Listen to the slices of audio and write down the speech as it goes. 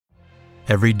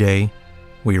Every day,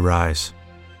 we rise,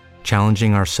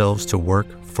 challenging ourselves to work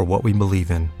for what we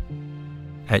believe in.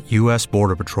 At U.S.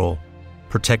 Border Patrol,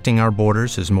 protecting our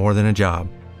borders is more than a job.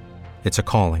 It's a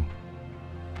calling.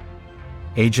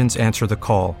 Agents answer the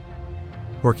call,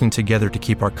 working together to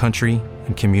keep our country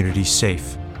and communities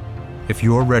safe. If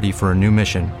you're ready for a new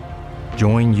mission,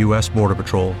 join U.S. Border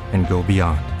Patrol and go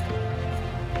beyond.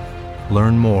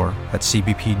 Learn more at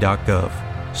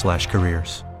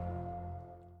cbp.gov/careers.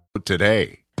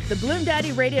 Today. The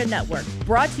Bloomdaddy Radio Network,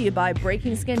 brought to you by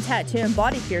Breaking Skin Tattoo and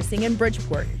Body Piercing in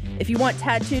Bridgeport. If you want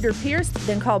tattooed or pierced,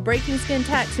 then call Breaking Skin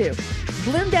Tattoo.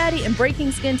 Bloomdaddy and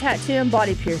Breaking Skin Tattoo and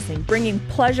Body Piercing, bringing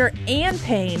pleasure and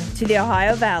pain to the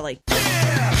Ohio Valley.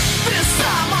 Yeah, this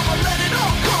time I'ma let it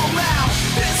all come out.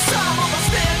 This time I'ma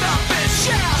stand up and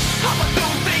shout. I'ma do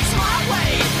things my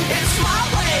way. It's my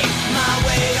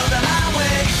way or the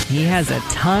highway. He has a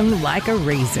tongue like a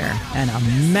razor and a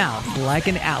mouth like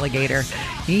an alligator.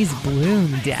 He's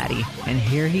Bloomdaddy, and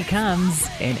here he comes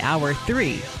in Hour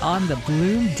 3 on the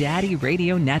Bloomdaddy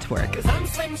Radio Network. 'Cause I'm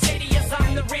Slim Shady, yes,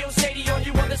 I'm the real Shady. All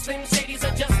you other Slim Shadys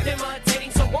are just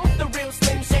imitating. So won't the real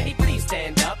Slim Shady please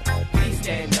stand up? Please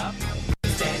stand up.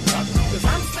 Stand up. 'Cause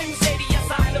I'm Slim Shady,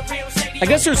 yes, I'm the real Shady. I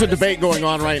guess there's a debate going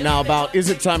on right now about, is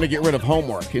it time to get rid of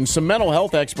homework? And some mental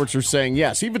health experts are saying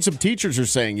yes. Even some teachers are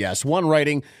saying yes. One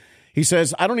writing, he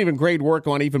says, I don't even grade work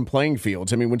on even playing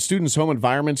fields. I mean, when students' home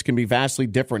environments can be vastly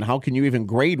different, how can you even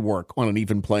grade work on an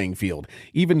even playing field?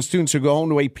 Even students who go home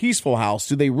to a peaceful house,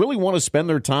 do they really want to spend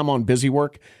their time on busy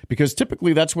work? Because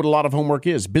typically that's what a lot of homework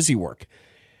is, busy work.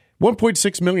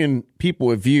 1.6 million people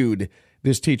have viewed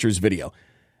this teacher's video.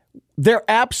 There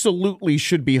absolutely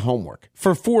should be homework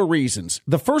for 4 reasons.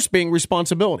 The first being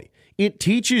responsibility. It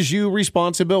teaches you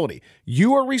responsibility.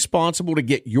 You are responsible to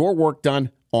get your work done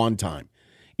on time.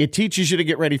 It teaches you to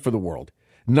get ready for the world.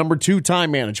 Number 2,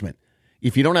 time management.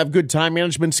 If you don't have good time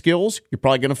management skills, you're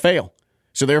probably going to fail.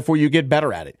 So therefore, you get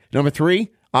better at it. Number 3,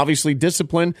 obviously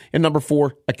discipline. And number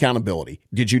 4, accountability.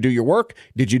 Did you do your work?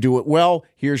 Did you do it well?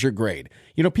 Here's your grade.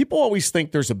 You know, people always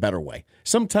think there's a better way.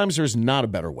 Sometimes there's not a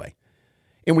better way.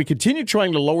 And we continue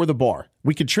trying to lower the bar.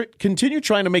 We could continue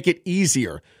trying to make it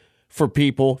easier for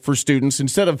people, for students,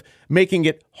 instead of making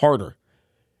it harder.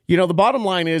 You know, the bottom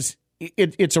line is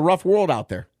it's a rough world out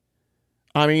there.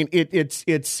 I mean, it's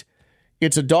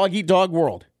a dog-eat-dog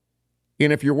world.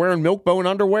 And if you're wearing milk-bone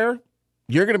underwear,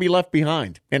 you're going to be left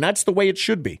behind. And that's the way it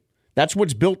should be. That's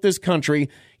what's built this country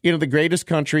into the greatest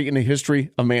country in the history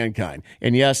of mankind.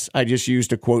 And yes, I just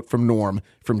used a quote from Norm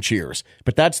from Cheers.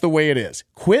 But that's the way it is.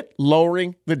 Quit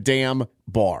lowering the damn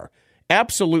bar.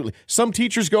 Absolutely. Some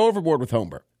teachers go overboard with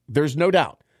homework. There's no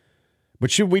doubt. But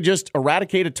should we just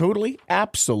eradicate it totally?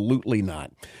 Absolutely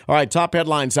not. All right, top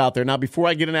headlines out there. Now, before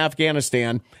I get in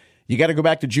Afghanistan, you got to go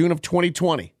back to June of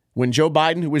 2020 when Joe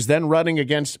Biden, who was then running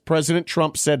against President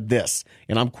Trump, said this,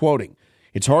 and I'm quoting,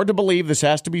 "It's hard to believe this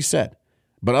has to be said,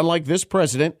 but unlike this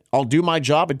president, I'll do my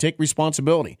job and take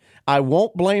responsibility. I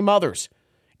won't blame others,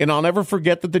 and I'll never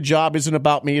forget that the job isn't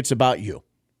about me, it's about you."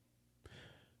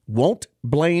 Won't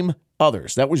blame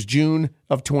others. That was June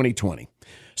of 2020.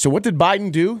 So what did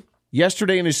Biden do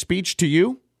yesterday in his speech to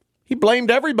you? He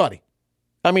blamed everybody.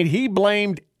 I mean, he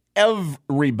blamed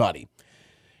everybody.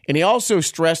 And he also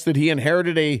stressed that he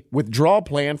inherited a withdrawal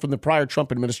plan from the prior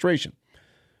Trump administration.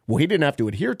 Well, he didn't have to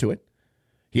adhere to it.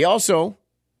 He also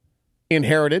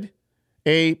inherited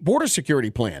a border security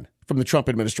plan from the Trump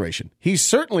administration. He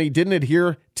certainly didn't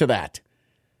adhere to that.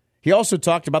 He also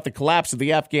talked about the collapse of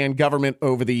the Afghan government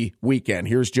over the weekend.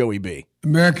 Here's Joey B.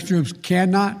 American troops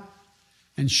cannot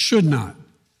and should not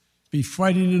be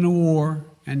fighting in a war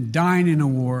and dying in a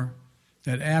war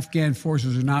that Afghan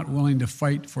forces are not willing to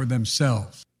fight for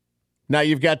themselves. Now,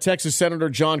 you've got Texas Senator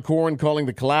John Cornyn calling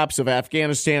the collapse of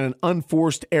Afghanistan an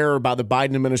unforced error by the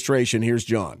Biden administration. Here's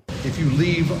John. If you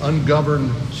leave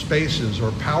ungoverned spaces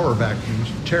or power vacuums,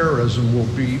 terrorism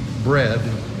will be bred.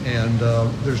 And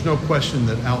there's no question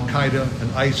that Al-Qaeda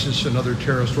and ISIS and other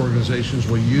terrorist organizations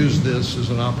will use this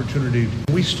as an opportunity.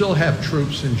 We still have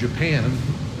troops in Japan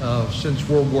since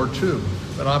World War II,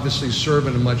 but obviously serve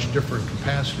in a much different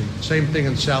capacity. Same thing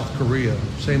in South Korea,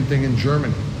 same thing in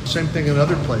Germany, same thing in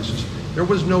other places. There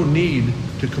was no need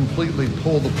to completely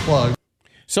pull the plug.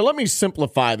 So let me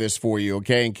simplify this for you,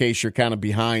 okay, in case you're kind of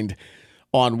behind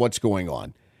on what's going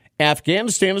on.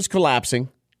 Afghanistan is collapsing,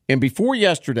 and before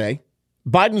yesterday,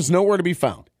 Biden's nowhere to be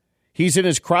found. He's in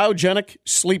his cryogenic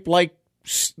sleep-like,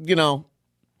 what's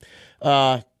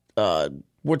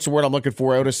the word I'm looking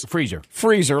for, Otis?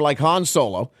 Freezer, like Han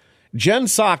Solo. Jen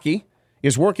Psaki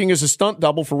is working as a stunt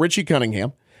double for Richie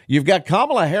Cunningham. You've got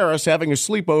Kamala Harris having a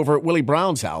sleepover at Willie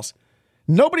Brown's house.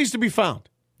 Nobody's to be found.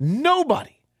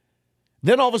 Nobody.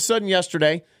 Then all of a sudden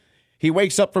yesterday, he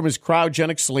wakes up from his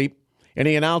cryogenic sleep and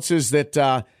he announces that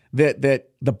that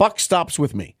the buck stops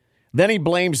with me. Then he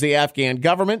blames the Afghan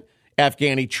government,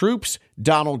 Afghani troops,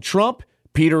 Donald Trump,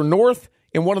 Peter North,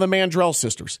 and one of the Mandrell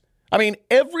sisters. I mean,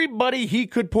 everybody he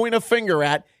could point a finger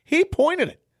at, he pointed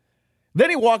it. Then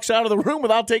he walks out of the room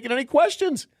without taking any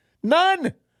questions.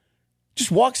 None.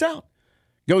 Just walks out.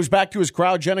 Goes back to his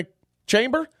cryogenic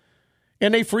chamber,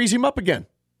 and they freeze him up again.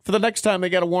 For the next time, they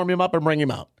got to warm him up and bring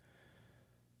him out.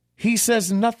 He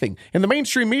says nothing. And the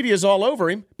mainstream media is all over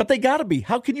him, but they got to be.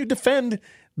 How can you defend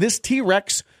this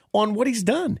T-Rex on what he's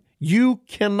done? You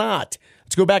cannot.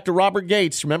 Let's go back to Robert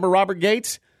Gates. Remember Robert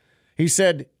Gates? He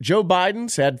said Joe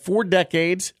Biden's had 4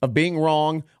 decades of being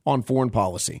wrong on foreign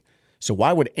policy. So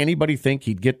why would anybody think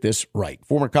he'd get this right?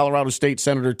 Former Colorado State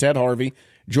Senator Ted Harvey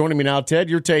joining me now. Ted,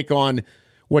 your take on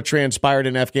what transpired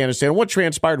in Afghanistan, what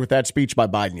transpired with that speech by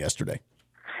Biden yesterday?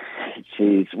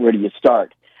 Jeez, where do you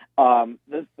start?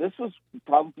 This was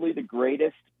probably the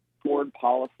greatest foreign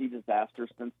policy disaster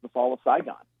since the fall of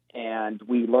Saigon. And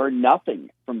we learned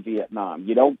nothing from Vietnam.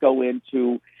 You don't go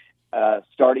into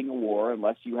starting a war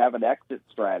unless you have an exit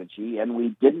strategy. And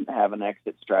we didn't have an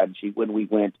exit strategy when we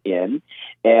went in.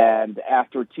 And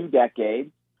after 2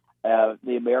 decades,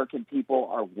 the American people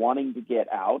are wanting to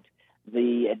get out.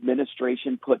 The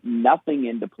administration put nothing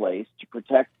into place to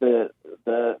protect the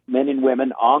men and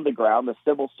women on the ground, the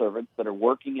civil servants that are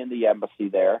working in the embassy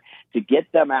there, to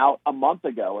get them out a month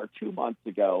ago or 2 months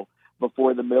ago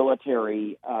before the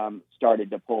military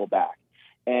started to pull back.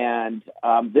 And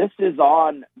this is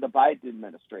on the Biden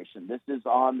administration. This is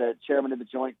on the chairman of the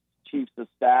Joint Chiefs of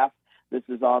Staff. This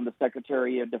is on the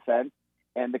Secretary of Defense.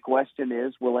 And the question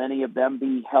is, will any of them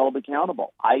be held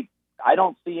accountable? I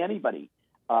don't see anybody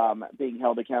being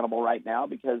held accountable right now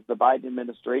because the Biden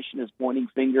administration is pointing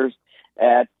fingers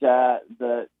at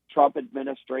the Trump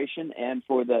administration and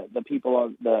for the people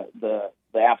of the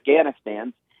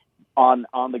Afghanistans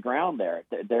on the ground there.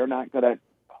 They're not going to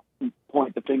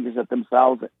point the fingers at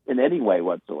themselves in any way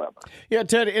whatsoever. Yeah,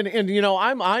 Ted, and you know,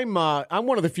 I'm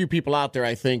one of the few people out there,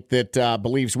 I think, that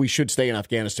believes we should stay in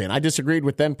Afghanistan. I disagreed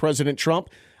with then President Trump.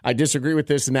 I disagree with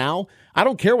this now. I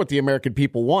don't care what the American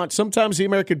people want. Sometimes the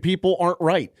American people aren't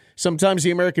right. Sometimes the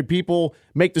American people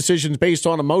make decisions based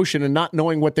on emotion and not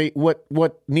knowing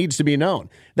what needs to be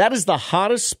known. That is the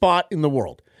hottest spot in the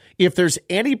world. If there's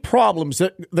any problems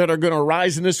that are going to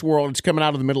arise in this world, it's coming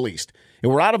out of the Middle East.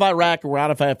 And we're out of Iraq and we're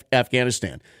out of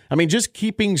Afghanistan. I mean, just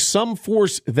keeping some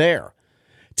force there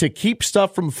to keep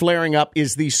stuff from flaring up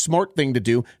is the smart thing to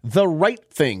do, the right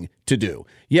thing to do.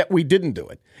 Yet we didn't do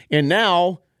it. And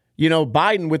now, you know,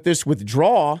 Biden with this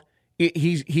withdrawal,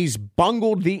 he's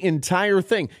bungled the entire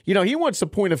thing. You know, he wants to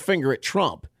point a finger at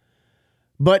Trump.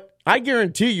 But I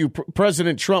guarantee you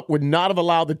President Trump would not have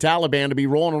allowed the Taliban to be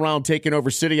rolling around taking over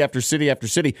city after city after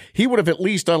city. He would have at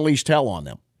least unleashed hell on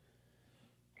them.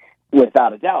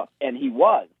 Without a doubt. And he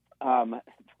was.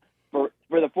 For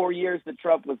the 4 years that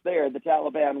Trump was there, the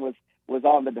Taliban was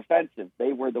on the defensive.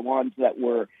 They were the ones that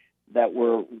were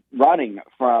running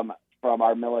from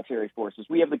our military forces.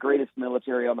 We have the greatest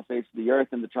military on the face of the earth,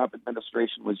 and the Trump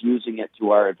administration was using it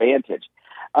to our advantage.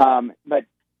 But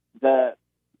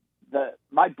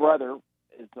my brother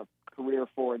is a career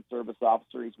Foreign Service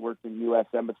officer. He's worked in U.S.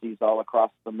 embassies all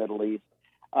across the Middle East.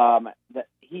 That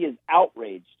he is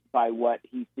outraged by what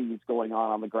he sees going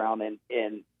on the ground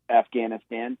in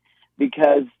Afghanistan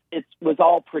because it was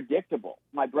all predictable.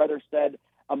 My brother said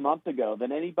a month ago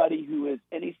that anybody who is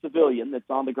any civilian that's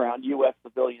on the ground, U.S.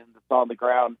 civilian that's on the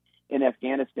ground in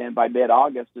Afghanistan by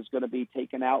mid-August is going to be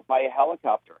taken out by a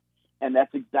helicopter. And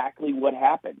that's exactly what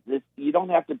happened. You don't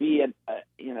have to be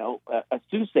a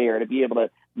soothsayer to be able to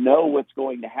know what's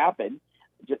going to happen.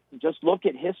 Just look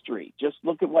at history. Just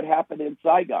look at what happened in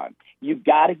Saigon. You've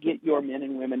got to get your men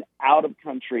and women out of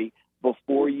country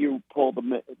before you pull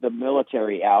the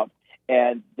military out.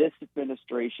 And this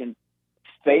administration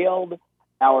failed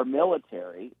our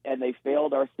military, and they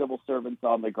failed our civil servants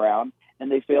on the ground,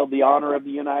 and they failed the honor of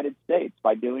the United States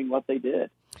by doing what they did.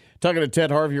 Talking to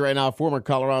Ted Harvey right now, former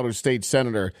Colorado State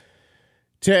Senator.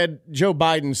 Ted, Joe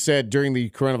Biden said during the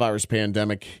coronavirus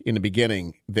pandemic in the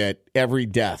beginning that every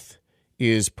death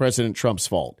is President Trump's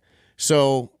fault.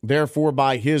 So, therefore,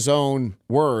 by his own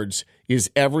words,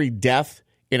 is every death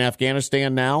in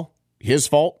Afghanistan now his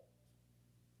fault?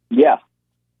 Yeah.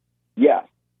 Yes.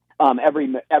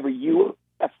 Every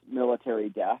U.S. military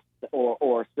death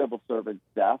or civil servant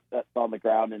death that's on the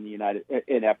ground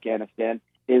in Afghanistan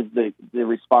is the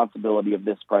responsibility of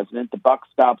this president. The buck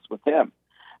stops with him.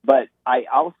 But I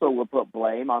also will put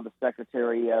blame on the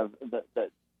Secretary of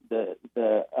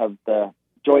the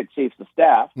Joint Chiefs of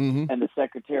Staff Mm-hmm. and the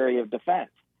Secretary of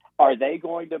Defense. Are they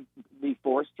going to be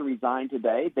forced to resign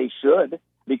today? They should,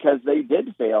 because they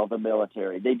did fail the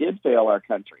military. They did fail our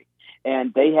country.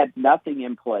 And they had nothing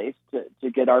in place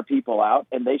to get our people out,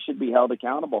 and they should be held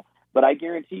accountable. But I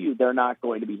guarantee you they're not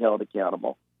going to be held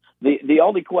accountable. The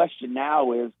only question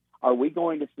now is, are we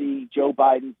going to see Joe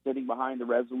Biden sitting behind the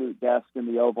Resolute desk in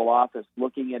the Oval Office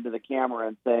looking into the camera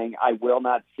and saying, I will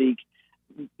not seek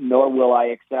nor will I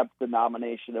accept the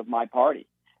nomination of my party,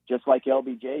 just like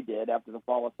LBJ did after the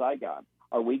fall of Saigon?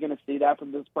 Are we going to see that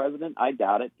from this president? I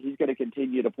doubt it. He's going to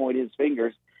continue to point his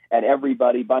fingers at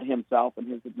everybody but himself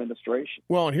and his administration.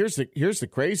 Well, and here's the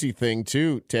crazy thing,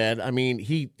 too, Ted. I mean,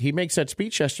 he makes that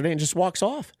speech yesterday and just walks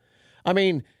off. I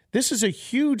mean, this is a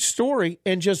huge story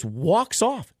and just walks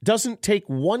off. Doesn't take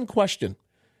one question.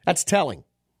 That's telling.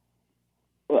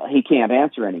 Well, he can't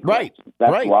answer any questions. Right.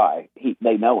 That's right. why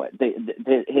they know it.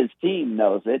 His team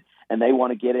knows it, and they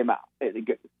want to get him out,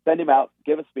 send him out,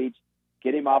 give a speech,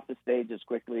 get him off the stage as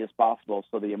quickly as possible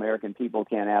so the American people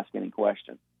can't ask any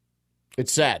questions.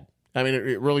 It's sad. I mean,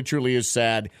 it really, truly is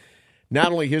sad.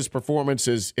 Not only his performance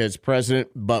as president,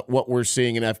 but what we're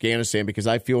seeing in Afghanistan, because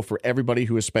I feel for everybody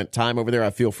who has spent time over there. I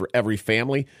feel for every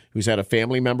family who's had a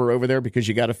family member over there, because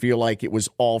you got to feel like it was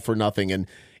all for nothing.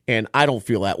 And I don't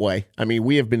feel that way. I mean,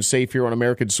 we have been safe here on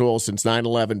American soil since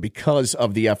 9/11 because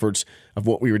of the efforts of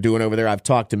what we were doing over there. I've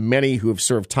talked to many who have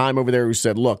served time over there who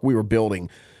said, look, we were building,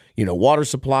 water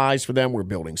supplies for them. We're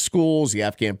building schools. The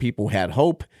Afghan people had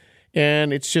hope,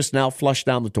 and it's just now flushed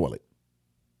down the toilet.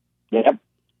 Yep.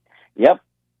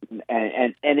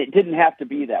 And it didn't have to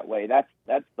be that way.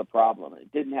 That's the problem.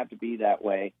 It didn't have to be that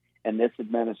way, and this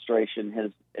administration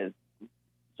has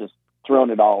just thrown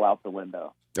it all out the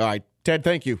window. All right, Ted,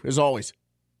 thank you, as always.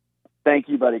 Thank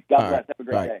you, buddy. God bless. Right. Have a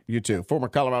great day. You too. Former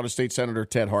Colorado State Senator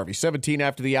Ted Harvey. 17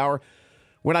 after the hour.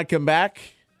 When I come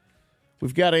back,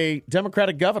 we've got a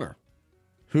Democratic governor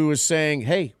who is saying,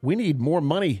 hey, we need more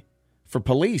money for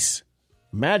police.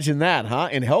 Imagine that, huh?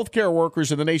 And healthcare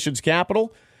workers in the nation's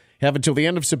capital have until the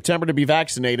end of September to be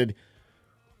vaccinated,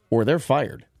 or they're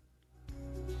fired.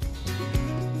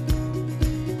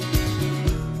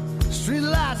 Street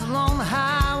lights along the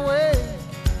highway,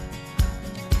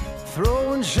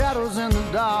 throwing shadows in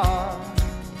the dark,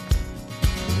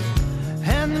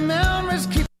 and the memories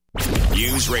keep.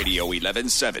 News Radio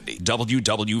 1170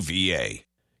 WWVA.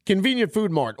 Convenient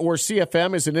Food Mart, or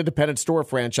CFM, is an independent store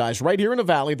franchise right here in the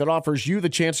Valley that offers you the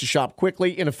chance to shop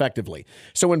quickly and effectively.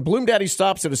 So when Bloomdaddy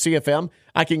stops at a CFM,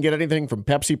 I can get anything from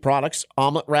Pepsi products,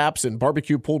 omelet wraps, and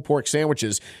barbecue pulled pork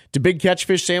sandwiches to big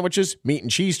catchfish sandwiches, meat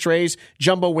and cheese trays,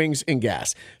 jumbo wings, and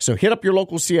gas. So hit up your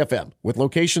local CFM with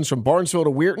locations from Barnesville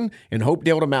to Weirton and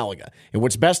Hopedale to Malaga. And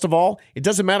what's best of all, it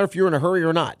doesn't matter if you're in a hurry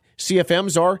or not.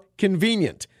 CFMs are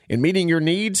convenient in meeting your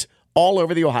needs all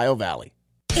over the Ohio Valley.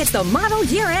 It's the model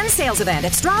year-end sales event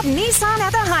at Straub Nissan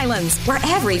at the Highlands, where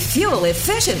every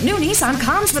fuel-efficient new Nissan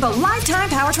comes with a lifetime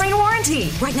powertrain warranty.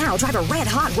 Right now, drive a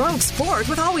red-hot Rogue Sport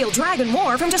with all-wheel drive and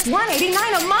more from just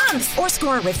 $189 a month. Or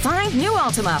score a refined new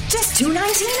Altima, just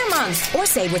 $219 a month. Or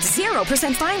save with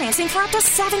 0% financing for up to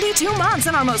 72 months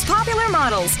on our most popular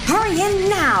models. Hurry in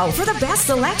now for the best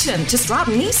selection to Straub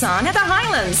Nissan at the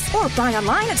Highlands. Or buy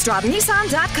online at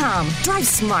StraubNissan.com. Drive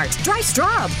smart. Drive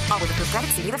Straub. All with approved credit.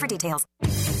 See dealer for details.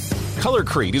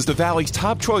 Colorcrete is the Valley's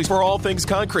top choice for all things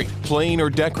concrete. Plain or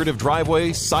decorative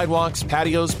driveways, sidewalks,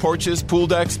 patios, porches, pool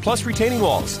decks, plus retaining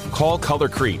walls. Call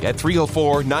Colorcrete at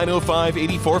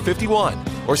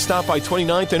 304-905-8451 or stop by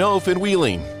 29th and Oaf in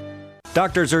Wheeling.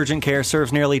 Doctors Urgent Care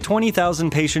serves nearly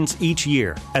 20,000 patients each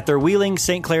year at their Wheeling,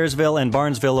 St. Clairsville, and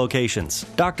Barnesville locations.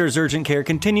 Doctors Urgent Care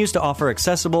continues to offer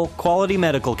accessible, quality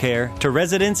medical care to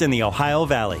residents in the Ohio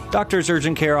Valley. Doctors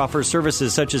Urgent Care offers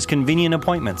services such as convenient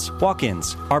appointments,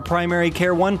 walk-ins, our primary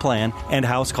Care 1 plan, and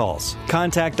house calls.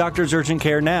 Contact Doctors Urgent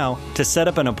Care now to set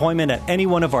up an appointment at any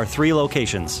one of our 3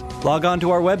 locations. Log on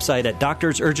to our website at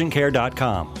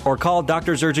doctorsurgentcare.com or call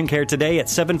Doctors Urgent Care today at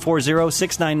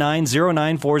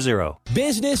 740-699-0940.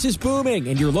 Business is booming,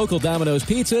 and your local Domino's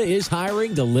Pizza is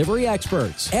hiring delivery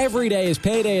experts. Every day is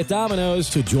payday at Domino's,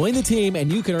 so join the team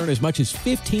and you can earn as much as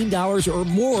 $15 or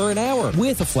more an hour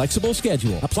with a flexible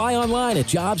schedule. Apply online at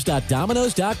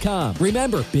jobs.domino's.com.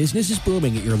 Remember, business is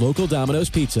booming at your local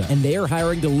Domino's Pizza, and they are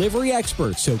hiring delivery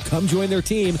experts, so come join their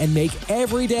team and make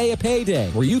every day a payday,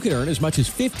 where you can earn as much as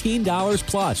 $15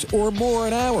 plus or more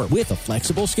an hour with a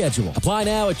flexible schedule. Apply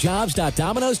now at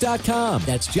jobs.domino's.com.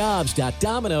 That's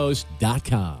jobs.domino's.com.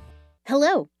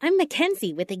 Hello, I'm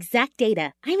Mackenzie with Exact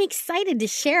Data. I'm excited to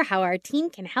share how our team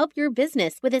can help your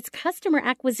business with its customer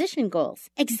acquisition goals.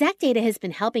 Exact Data has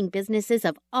been helping businesses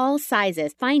of all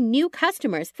sizes find new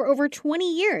customers for over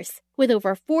 20 years. With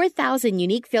over 4,000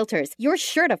 unique filters, you're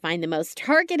sure to find the most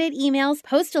targeted emails,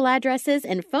 postal addresses,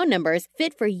 and phone numbers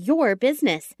fit for your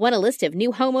business. Want a list of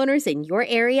new homeowners in your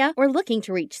area or looking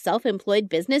to reach self-employed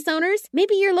business owners?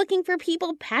 Maybe you're looking for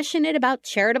people passionate about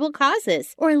charitable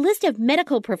causes or a list of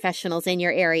medical professionals in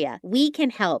your area. We can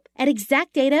help. At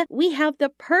Exact Data, we have the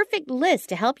perfect list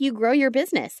to help you grow your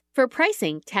business. For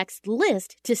pricing, text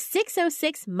LIST to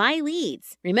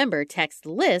 606-MY-LEADS. Remember, text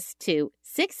LIST to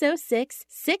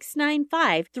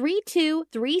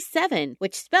 606-695-3237,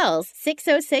 which spells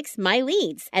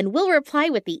 606-MY-LEADS, and we'll reply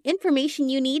with the information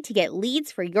you need to get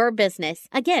leads for your business.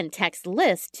 Again, text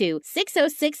LIST to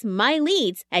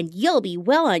 606-MY-LEADS, and you'll be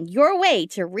well on your way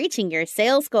to reaching your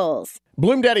sales goals.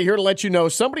 Bloomdaddy here to let you know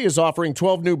somebody is offering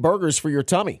 12 new burgers for your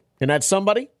tummy, and that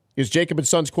somebody is Jacob &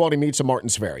 Sons Quality Meats of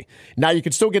Martins Ferry. Now, you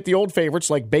can still get the old favorites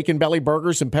like bacon belly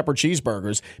burgers and pepper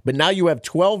cheeseburgers, but now you have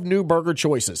 12 new burger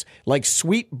choices like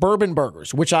sweet bourbon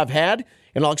burgers, which I've had,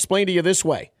 and I'll explain to you this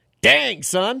way. Dang,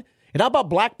 son! And how about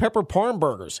black pepper parm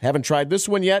burgers? Haven't tried this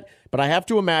one yet, but I have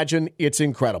to imagine it's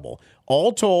incredible.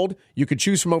 All told, you could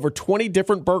choose from over 20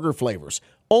 different burger flavors,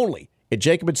 only at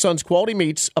Jacob & Sons Quality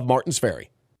Meats of Martins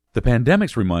Ferry. The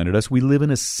pandemic's reminded us we live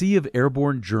in a sea of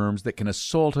airborne germs that can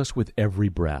assault us with every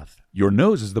breath. Your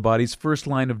nose is the body's first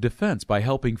line of defense by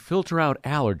helping filter out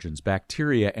allergens,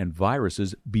 bacteria, and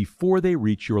viruses before they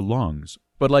reach your lungs.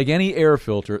 But like any air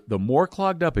filter, the more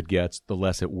clogged up it gets, the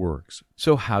less it works.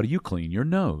 So how do you clean your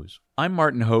nose? I'm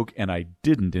Martin Hoke, and I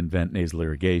didn't invent nasal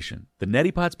irrigation. The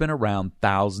neti pot's been around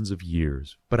thousands of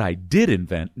years. But I did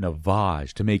invent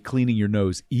Navage to make cleaning your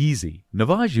nose easy.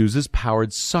 Navage uses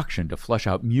powered suction to flush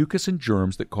out mucus and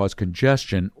germs that cause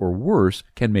congestion, or worse,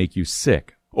 can make you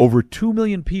sick. Over 2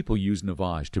 million people use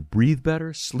Navage to breathe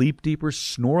better, sleep deeper,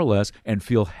 snore less, and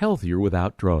feel healthier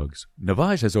without drugs.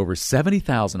 Navage has over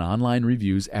 70,000 online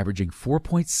reviews averaging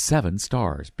 4.7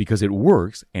 stars because it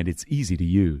works and it's easy to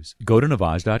use. Go to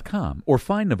Navage.com or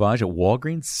find Navage at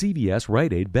Walgreens, CVS,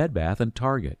 Rite Aid, Bed Bath, and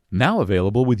Target. Now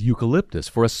available with eucalyptus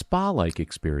for a spa-like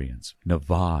experience.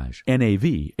 Navage.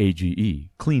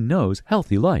 Navage. Clean nose,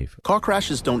 healthy life. Car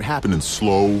crashes don't happen in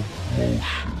slow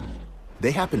motion.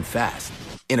 They happen fast.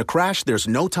 In a crash, there's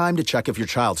no time to check if your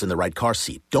child's in the right car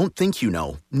seat. Don't think you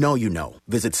know. Know you know.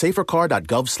 Visit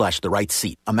safercar.gov/the right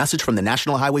seat. A message from the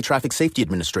National Highway Traffic Safety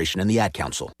Administration and the Ad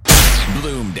Council.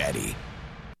 Bloomdaddy.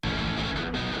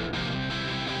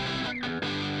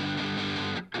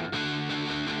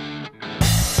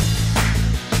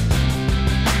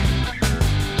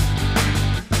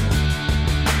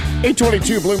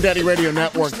 822 Bloomdaddy Radio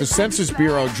Network. The Census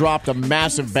Bureau dropped a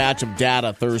massive batch of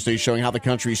data Thursday showing how the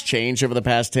country's changed over the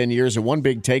past 10 years. And one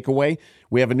big takeaway,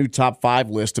 we have a new top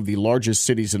 5 list of the largest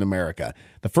cities in America.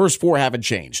 The first 4 haven't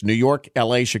changed: New York,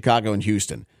 L.A., Chicago, and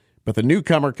Houston. But the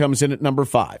newcomer comes in at number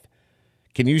 5.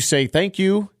 Can you say thank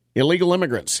you, illegal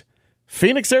immigrants?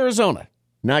 Phoenix, Arizona,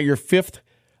 now your 5th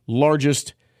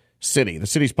largest city. The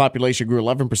city's population grew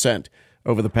 11%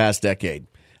 over the past decade.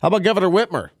 How about Governor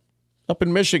Whitmer? Up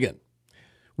in Michigan,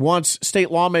 wants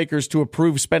state lawmakers to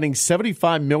approve spending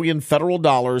 $75 million federal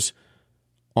dollars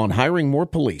on hiring more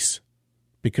police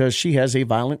because she has a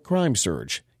violent crime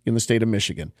surge in the state of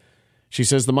Michigan. She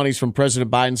says the money's from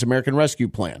President Biden's American Rescue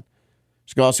Plan.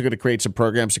 She's also going to create some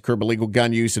programs to curb illegal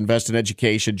gun use, invest in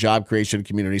education, job creation in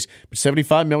communities, but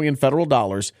 $75 million federal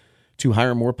dollars to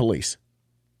hire more police.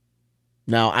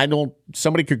 Now,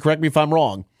 somebody could correct me if I'm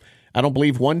wrong. I don't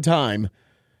believe one time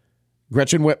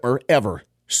Gretchen Whitmer ever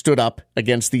stood up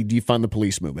against the defund the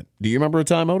police movement. Do you remember a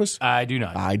time, Otis? I do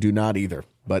not. I do not either.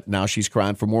 But now she's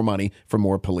crying for more money for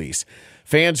more police.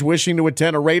 Fans wishing to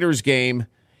attend a Raiders game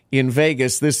in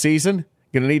Vegas this season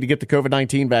going to need to get the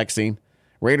COVID-19 vaccine.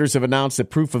 Raiders have announced that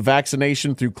proof of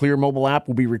vaccination through Clear mobile app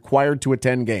will be required to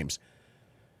attend games.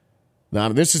 Now,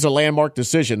 this is a landmark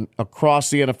decision across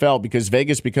the NFL because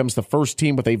Vegas becomes the first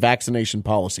team with a vaccination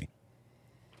policy.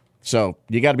 So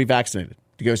you got to be vaccinated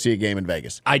to go see a game in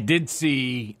Vegas. I did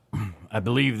see, I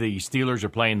believe the Steelers are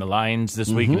playing the Lions this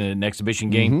week in an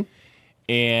exhibition game.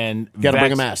 And got to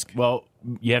bring a mask. Well,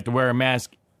 you have to wear a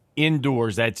mask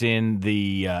indoors. That's in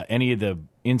the any of the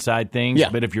inside things. Yeah.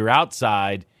 But if you're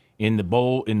outside in the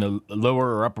bowl, in the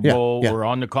lower or upper bowl, or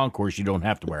on the concourse, you don't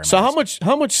have to wear a mask. So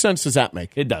how much sense does that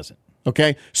make? It doesn't.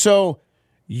 Okay, so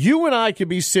you and I could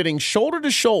be sitting shoulder to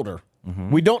shoulder.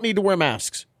 We don't need to wear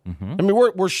masks. I mean,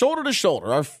 we're shoulder to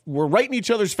shoulder. We're right in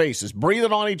each other's faces,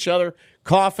 breathing on each other,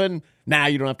 coughing. Nah,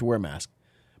 you don't have to wear a mask.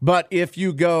 But if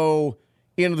you go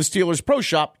into the Steelers pro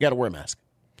shop, you got to wear a mask.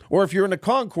 Or if you're in a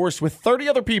concourse with 30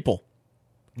 other people,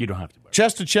 you don't have to wear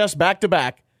chest to chest, back to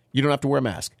back, you don't have to wear a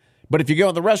mask. But if you go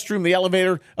in the restroom, the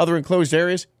elevator, other enclosed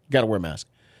areas, you got to wear a mask.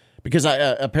 Because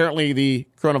apparently the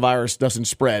coronavirus doesn't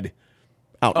spread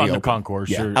out in the open. Concourse.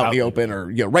 Yeah, or out in the open or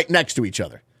right next to each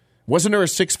other. Wasn't there a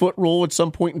 6-foot rule at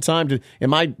some point in time?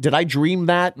 Did I dream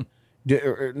that?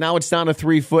 Now it's down to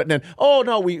 3 foot, and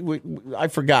then I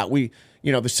forgot. The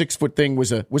 6-foot thing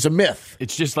was a myth.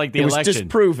 It's just like the election. election. It was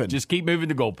disproven. Just keep moving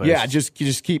the goalposts. Yeah,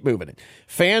 just keep moving it.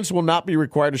 Fans will not be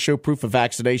required to show proof of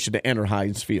vaccination to enter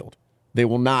Heinz Field. They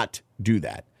will not do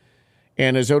that.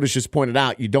 And as Otis just pointed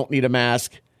out, you don't need a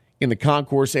mask in the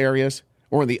concourse areas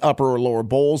or in the upper or lower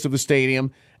bowls of the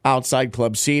stadium, outside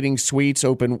club seating, suites,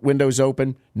 windows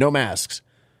open, no masks.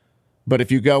 But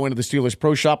if you go into the Steelers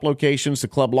Pro Shop locations, the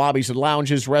club lobbies and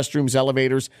lounges, restrooms,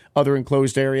 elevators, other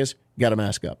enclosed areas, you got to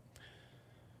mask up.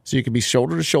 So you can be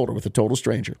shoulder to shoulder with a total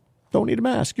stranger. Don't need a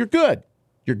mask. You're good.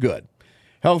 You're good.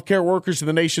 Healthcare workers in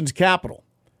the nation's capital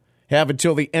have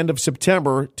until the end of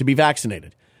September to be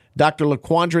vaccinated. Dr.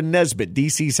 LaQuandra Nesbitt,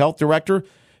 D.C.'s health director,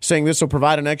 saying this will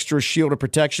provide an extra shield of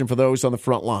protection for those on the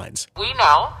front lines. We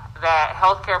know that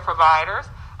healthcare providers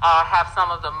have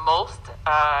some of the most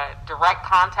direct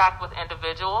contact with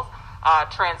individuals.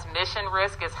 Transmission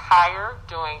risk is higher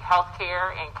during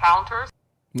healthcare encounters.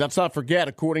 Let's not forget,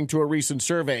 according to a recent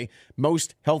survey,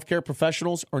 most healthcare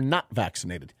professionals are not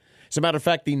vaccinated. As a matter of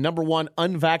fact, the number one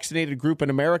unvaccinated group in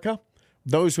America,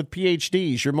 those with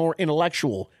PhDs, your more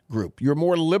intellectual group, your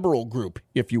more liberal group,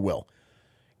 if you will.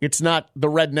 It's not the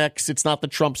rednecks. It's not the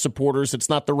Trump supporters. It's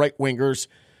not the right-wingers.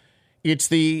 It's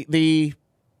the elites.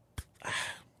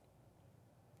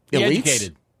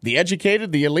 Educated. The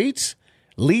educated, the elites,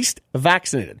 least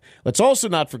vaccinated. Let's also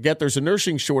not forget there's a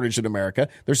nursing shortage in America.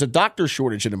 There's a doctor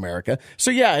shortage in America.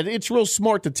 So, yeah, it's real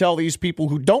smart to tell these people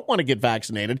who don't want to get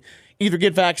vaccinated, either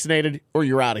get vaccinated or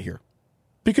you're out of here.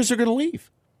 Because they're going to leave,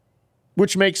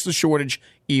 which makes the shortage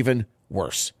even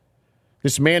worse.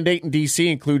 This mandate in D.C.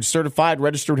 includes certified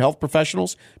registered health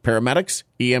professionals, paramedics,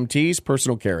 EMTs,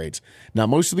 personal care aides. Now,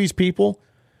 most of these people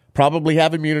probably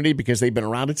have immunity because they've been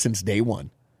around it since day one.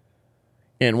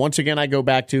 And once again, I go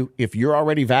back to, if you're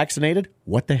already vaccinated,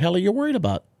 what the hell are you worried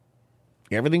about?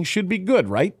 Everything should be good,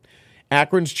 right?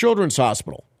 Akron's Children's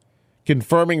Hospital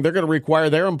confirming they're going to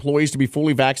require their employees to be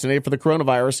fully vaccinated for the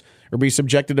coronavirus or be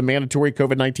subjected to mandatory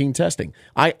COVID-19 testing.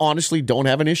 I honestly don't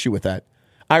have an issue with that.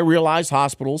 I realize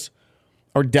hospitals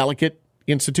are delicate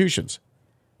institutions,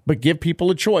 but give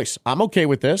people a choice. I'm okay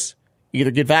with this.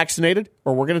 Either get vaccinated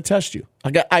or we're going to test you.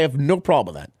 I have no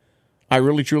problem with that. I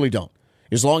really, truly don't.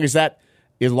 As long as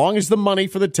the money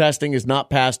for the testing is not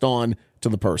passed on to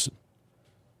the person.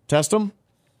 Test them,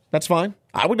 that's fine.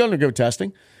 I would undergo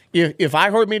testing. If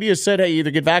iHeartMedia said, hey,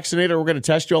 either get vaccinated or we're going to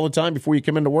test you all the time before you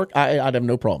come into work, I'd have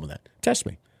no problem with that. Test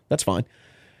me. That's fine.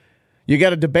 You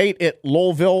got a debate at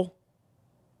Lowellville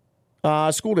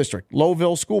School District,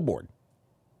 Lowellville School Board.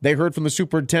 They heard from the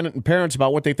superintendent and parents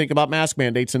about what they think about mask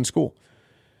mandates in school.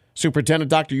 Superintendent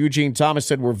Dr. Eugene Thomas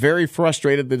said, we're very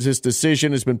frustrated that this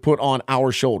decision has been put on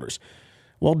our shoulders.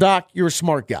 Well, Doc, you're a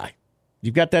smart guy.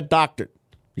 You've got that doctor.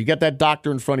 You got that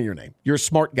doctor in front of your name. You're a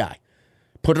smart guy.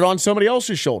 Put it on somebody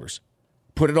else's shoulders.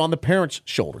 Put it on the parents'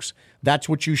 shoulders. That's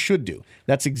what you should do.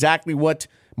 That's exactly what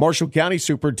Marshall County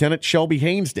Superintendent Shelby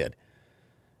Haynes did.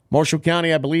 Marshall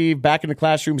County, I believe, back in the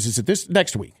classrooms is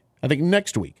next week. I think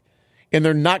next week. And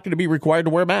they're not going to be required to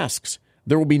wear masks.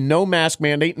 There will be no mask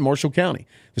mandate in Marshall County.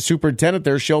 The superintendent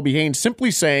there, Shelby Haynes,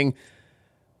 simply saying,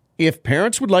 if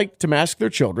parents would like to mask their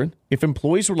children, if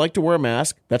employees would like to wear a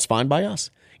mask, that's fine by us.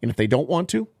 And if they don't want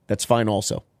to, that's fine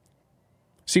also.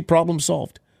 See, problem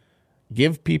solved.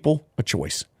 Give people a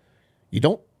choice. You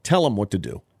don't tell them what to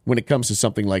do when it comes to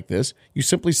something like this. You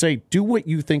simply say, do what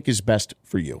you think is best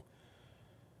for you.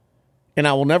 And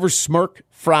I will never smirk,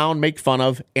 frown, make fun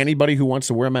of anybody who wants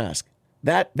to wear a mask.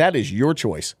 That is your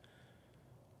choice.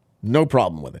 No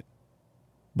problem with it.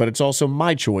 But it's also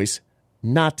my choice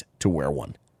not to wear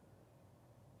one.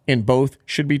 And both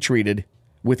should be treated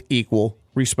with equal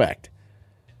respect.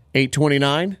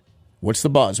 829, what's the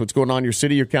buzz? What's going on in your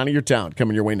city, your county, your town?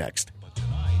 Coming your way next.